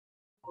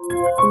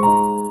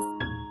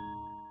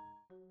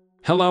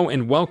Hello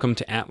and welcome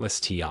to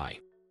ATLAS.ti.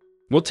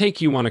 We'll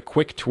take you on a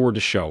quick tour to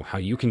show how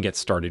you can get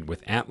started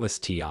with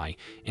ATLAS.ti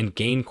and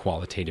gain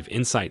qualitative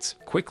insights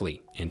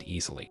quickly and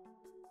easily.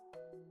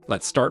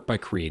 Let's start by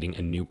creating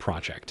a new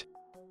project.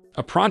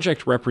 A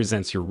project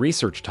represents your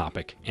research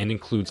topic and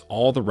includes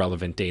all the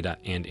relevant data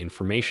and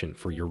information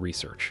for your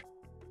research.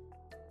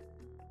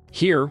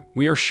 Here,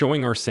 we are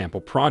showing our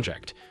sample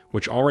project,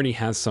 which already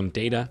has some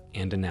data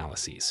and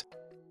analyses.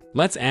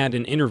 Let's add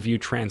an interview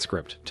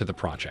transcript to the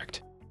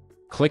project.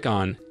 Click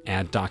on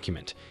Add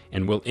Document,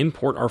 and we'll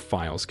import our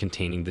files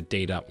containing the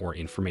data or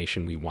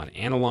information we want to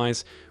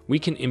analyze. We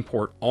can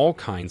import all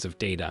kinds of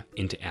data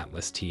into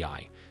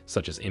ATLAS.ti,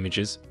 such as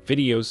images,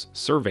 videos,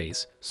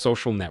 surveys,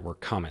 social network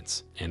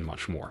comments, and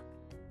much more.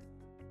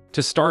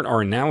 To start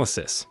our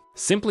analysis,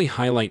 simply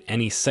highlight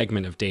any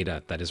segment of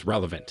data that is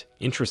relevant,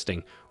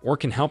 interesting, or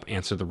can help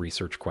answer the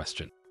research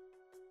question.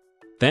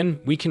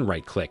 Then we can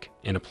right-click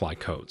and apply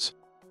codes.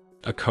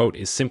 A code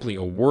is simply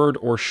a word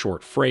or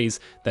short phrase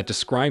that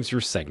describes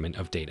your segment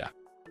of data.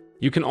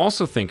 You can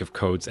also think of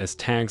codes as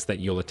tags that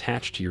you'll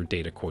attach to your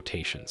data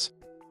quotations.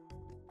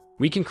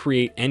 We can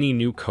create any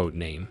new code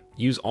name,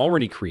 use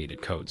already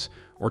created codes,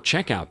 or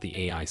check out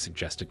the AI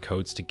suggested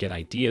codes to get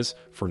ideas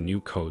for new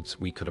codes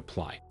we could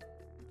apply.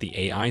 The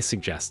AI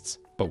suggests,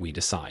 but we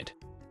decide.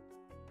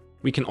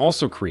 We can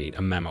also create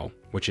a memo,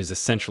 which is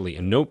essentially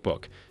a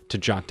notebook to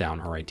jot down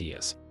our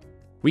ideas.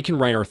 We can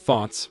write our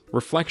thoughts,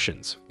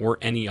 reflections, or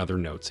any other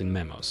notes in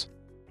memos.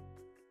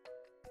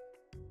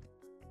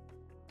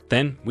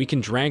 Then we can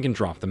drag and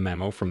drop the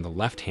memo from the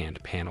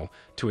left-hand panel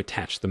to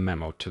attach the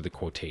memo to the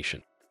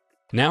quotation.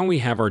 Now we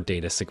have our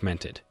data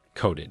segmented,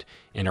 coded,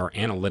 and our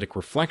analytic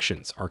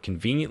reflections are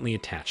conveniently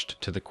attached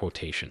to the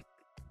quotation.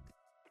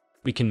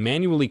 We can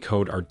manually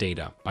code our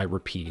data by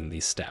repeating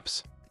these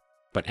steps.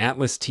 But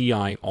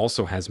ATLAS.ti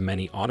also has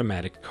many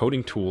automatic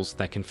coding tools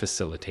that can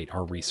facilitate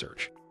our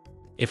research.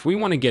 If we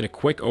want to get a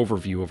quick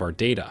overview of our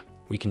data,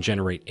 we can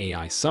generate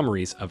AI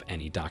summaries of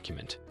any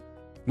document.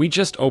 We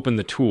just open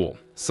the tool,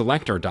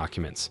 select our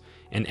documents,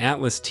 and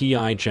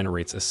ATLAS.ti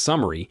generates a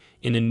summary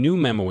in a new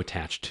memo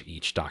attached to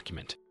each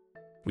document.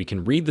 We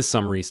can read the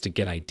summaries to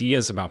get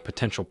ideas about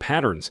potential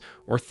patterns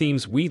or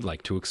themes we'd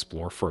like to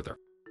explore further.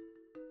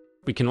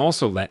 We can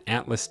also let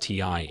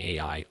ATLAS.ti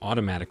AI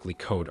automatically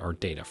code our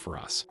data for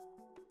us.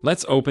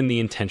 Let's open the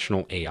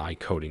Intentional AI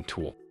Coding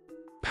tool.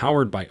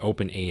 Powered by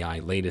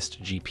OpenAI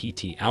latest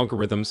GPT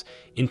algorithms,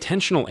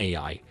 Intentional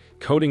AI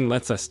coding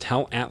lets us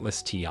tell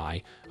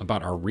ATLAS.ti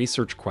about our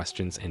research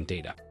questions and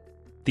data.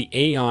 The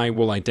AI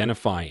will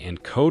identify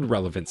and code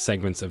relevant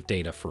segments of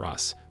data for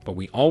us, but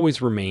we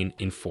always remain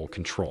in full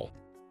control.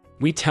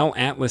 We tell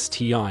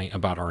ATLAS.ti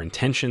about our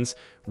intentions,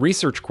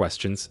 research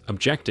questions,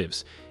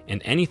 objectives,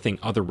 and anything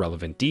other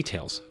relevant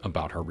details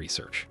about our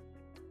research.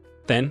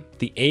 Then,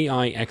 the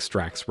AI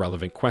extracts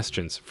relevant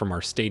questions from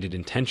our stated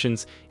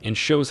intentions and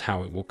shows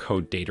how it will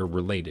code data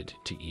related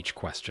to each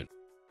question.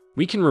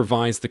 We can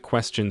revise the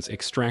questions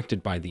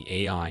extracted by the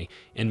AI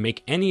and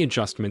make any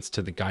adjustments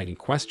to the guiding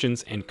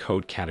questions and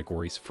code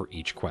categories for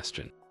each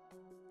question.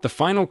 The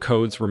final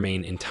codes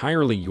remain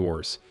entirely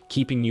yours,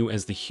 keeping you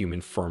as the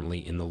human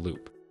firmly in the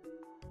loop.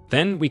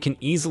 Then we can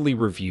easily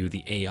review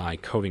the AI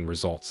coding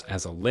results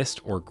as a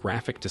list or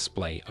graphic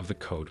display of the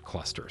code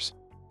clusters.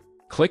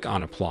 Click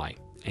on Apply,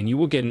 and you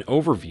will get an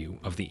overview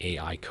of the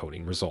AI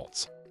coding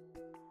results.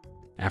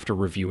 After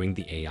reviewing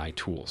the AI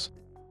tools,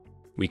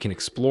 we can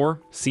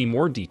explore, see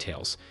more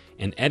details,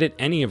 and edit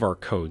any of our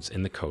codes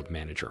in the Code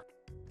Manager.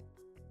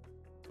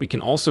 We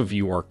can also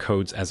view our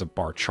codes as a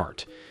bar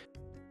chart,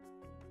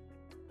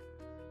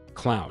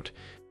 cloud,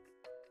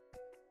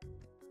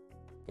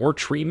 or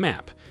tree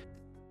map,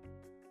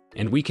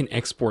 and we can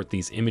export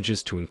these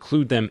images to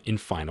include them in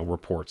final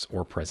reports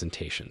or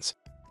presentations.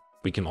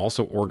 We can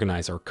also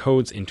organize our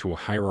codes into a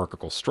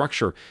hierarchical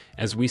structure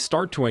as we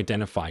start to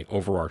identify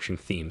overarching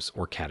themes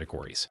or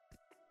categories.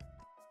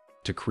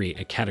 To create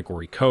a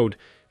category code,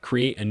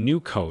 create a new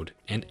code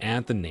and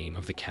add the name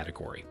of the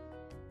category.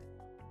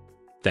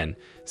 Then,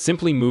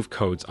 simply move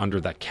codes under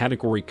that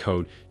category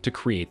code to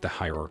create the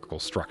hierarchical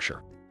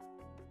structure.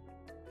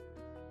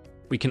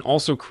 We can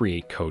also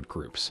create code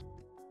groups.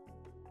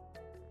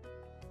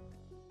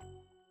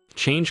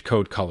 Change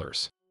code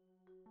colors,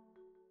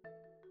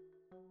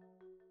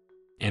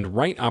 and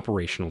write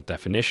operational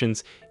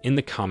definitions in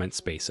the comment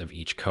space of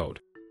each code.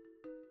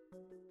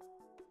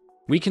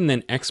 We can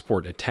then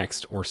export a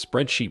text or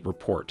spreadsheet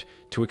report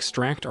to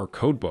extract our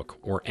codebook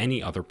or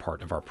any other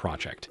part of our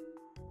project.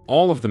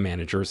 All of the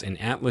managers in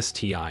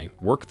ATLAS.ti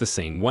work the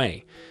same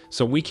way,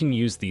 so we can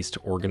use these to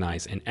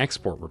organize and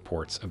export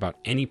reports about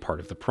any part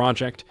of the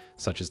project,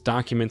 such as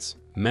documents,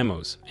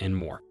 memos, and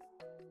more.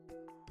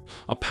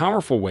 A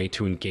powerful way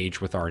to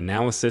engage with our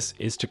analysis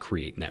is to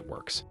create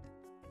networks.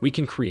 We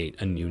can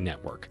create a new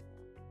network.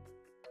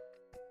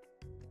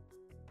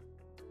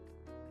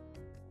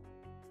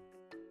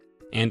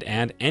 And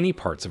add any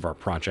parts of our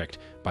project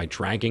by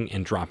dragging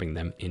and dropping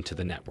them into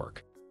the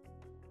network.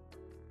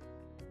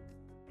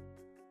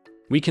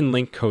 We can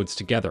link codes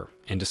together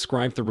and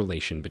describe the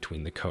relation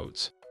between the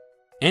codes.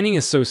 Any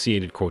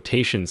associated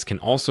quotations can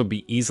also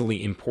be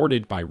easily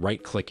imported by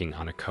right-clicking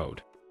on a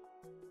code.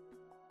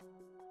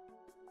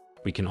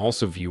 We can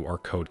also view our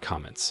code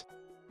comments,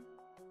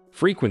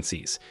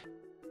 frequencies,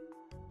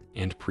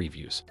 and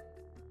previews.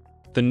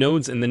 The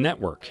nodes in the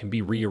network can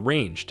be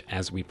rearranged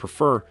as we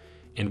prefer,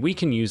 and we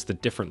can use the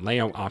different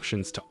layout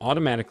options to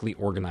automatically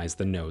organize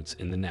the nodes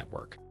in the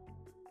network.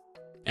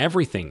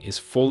 Everything is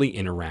fully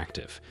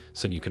interactive,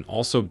 so you can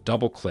also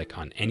double-click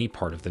on any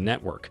part of the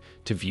network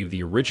to view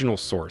the original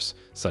source,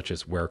 such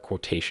as where a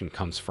quotation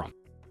comes from.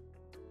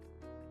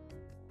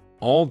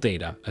 All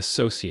data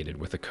associated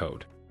with a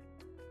code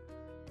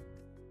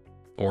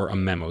or a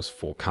memo's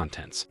full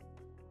contents.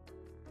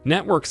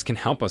 Networks can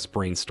help us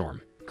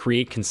brainstorm,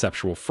 create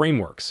conceptual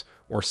frameworks,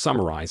 or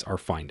summarize our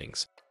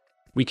findings.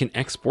 We can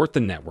export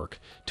the network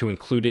to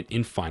include it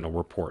in final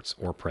reports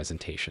or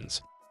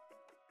presentations.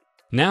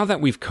 Now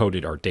that we've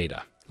coded our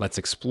data, let's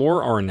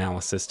explore our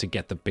analysis to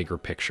get the bigger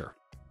picture.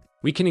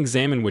 We can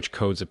examine which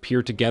codes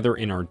appear together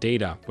in our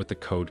data with the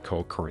Code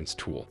Co-occurrence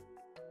tool.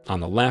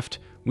 On the left,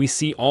 we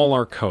see all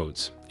our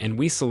codes, and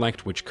we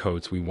select which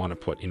codes we want to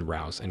put in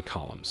rows and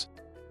columns.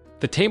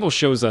 The table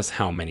shows us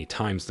how many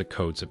times the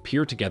codes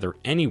appear together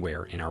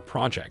anywhere in our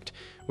project,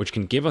 which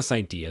can give us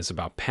ideas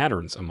about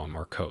patterns among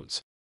our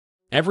codes.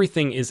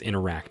 Everything is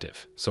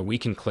interactive, so we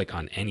can click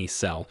on any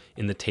cell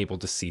in the table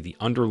to see the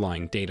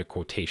underlying data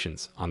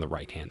quotations on the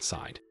right-hand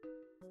side.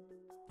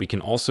 We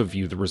can also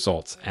view the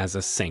results as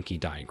a Sankey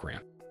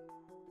diagram,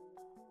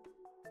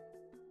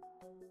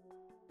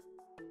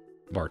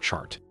 bar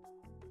chart,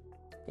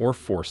 or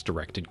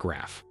force-directed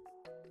graph.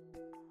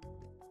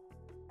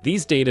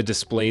 These data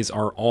displays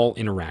are all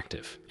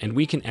interactive, and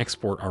we can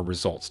export our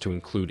results to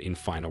include in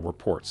final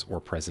reports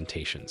or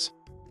presentations.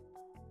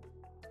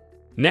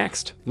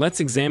 Next, let's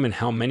examine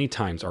how many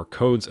times our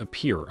codes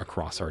appear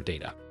across our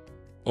data.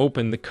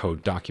 Open the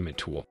Code Document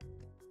tool.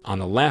 On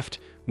the left,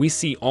 we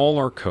see all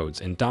our codes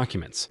and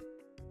documents,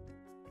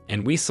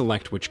 and we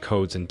select which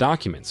codes and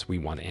documents we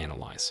want to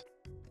analyze.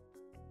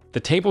 The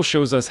table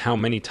shows us how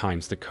many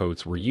times the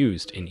codes were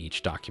used in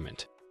each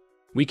document.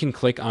 We can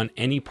click on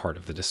any part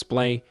of the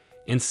display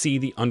and see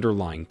the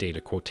underlying data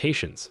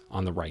quotations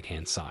on the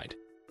right-hand side.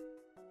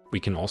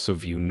 We can also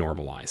view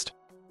normalized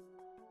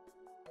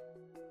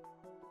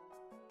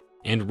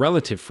and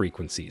relative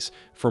frequencies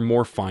for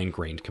more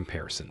fine-grained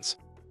comparisons.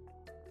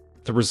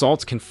 The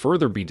results can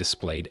further be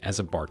displayed as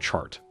a bar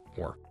chart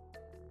or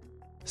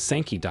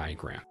Sankey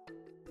diagram.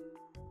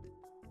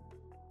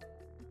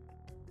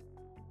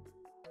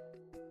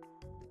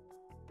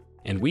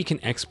 And we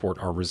can export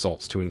our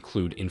results to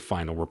include in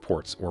final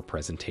reports or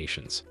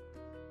presentations.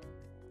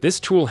 This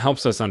tool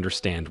helps us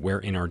understand where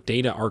in our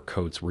data our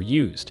codes were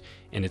used,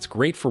 and it's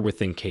great for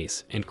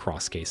within-case and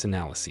cross-case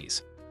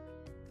analyses.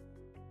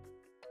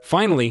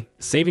 Finally,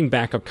 saving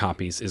backup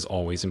copies is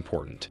always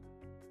important.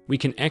 We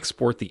can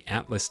export the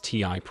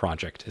ATLAS.ti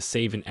project to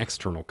save an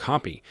external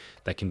copy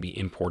that can be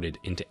imported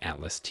into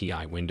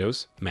ATLAS.ti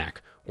Windows,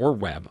 Mac, or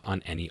web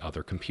on any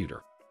other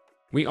computer.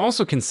 We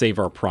also can save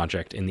our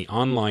project in the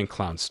online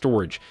cloud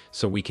storage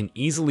so we can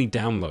easily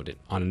download it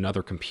on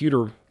another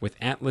computer with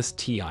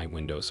ATLAS.ti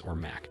Windows or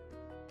Mac.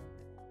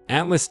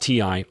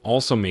 ATLAS.ti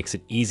also makes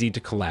it easy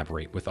to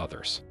collaborate with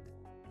others.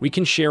 We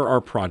can share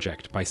our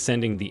project by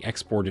sending the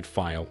exported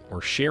file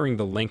or sharing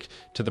the link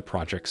to the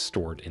project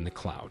stored in the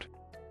cloud.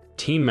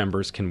 Team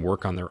members can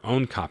work on their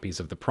own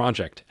copies of the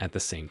project at the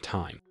same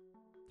time.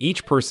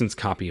 Each person's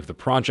copy of the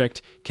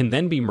project can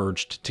then be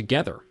merged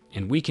together,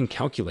 and we can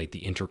calculate the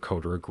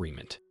intercoder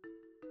agreement.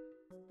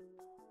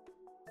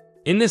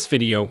 In this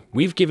video,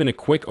 we've given a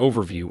quick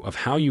overview of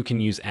how you can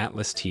use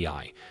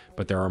ATLAS.ti,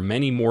 but there are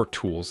many more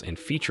tools and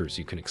features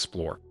you can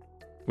explore.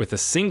 With a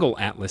single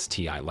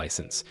ATLAS.ti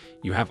license,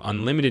 you have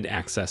unlimited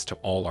access to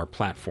all our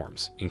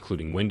platforms,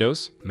 including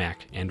Windows,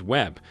 Mac, and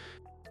web,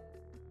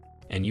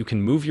 and you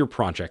can move your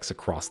projects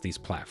across these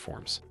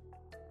platforms.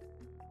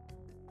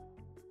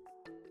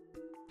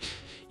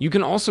 You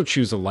can also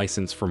choose a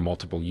license for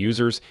multiple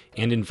users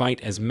and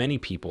invite as many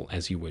people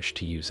as you wish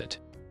to use it.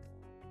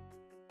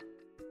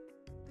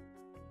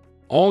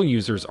 All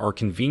users are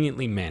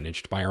conveniently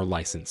managed by our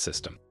license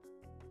system.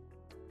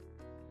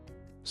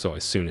 So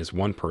as soon as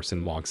one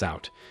person logs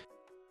out,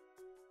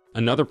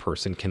 another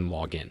person can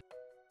log in.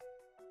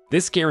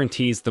 This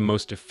guarantees the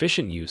most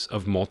efficient use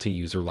of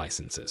multi-user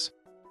licenses.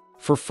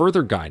 For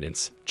further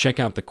guidance, check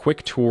out the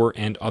quick tour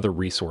and other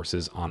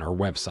resources on our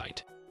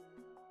website.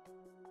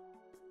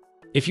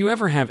 If you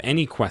ever have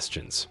any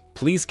questions,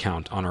 please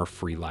count on our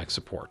free live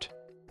support.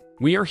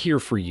 We are here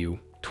for you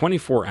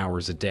 24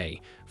 hours a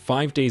day,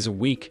 5 days a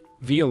week,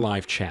 via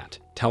live chat,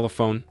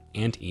 telephone,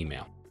 and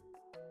email.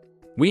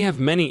 We have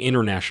many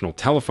international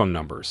telephone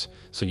numbers,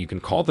 so you can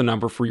call the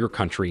number for your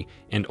country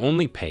and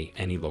only pay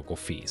any local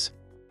fees.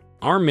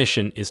 Our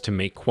mission is to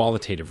make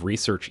qualitative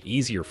research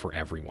easier for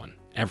everyone,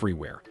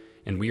 everywhere,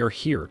 and we are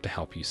here to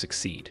help you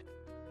succeed.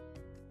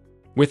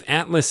 With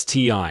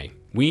ATLAS.ti,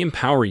 we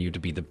empower you to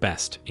be the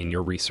best in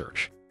your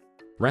research.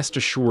 Rest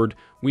assured,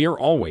 we are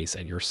always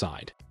at your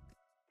side.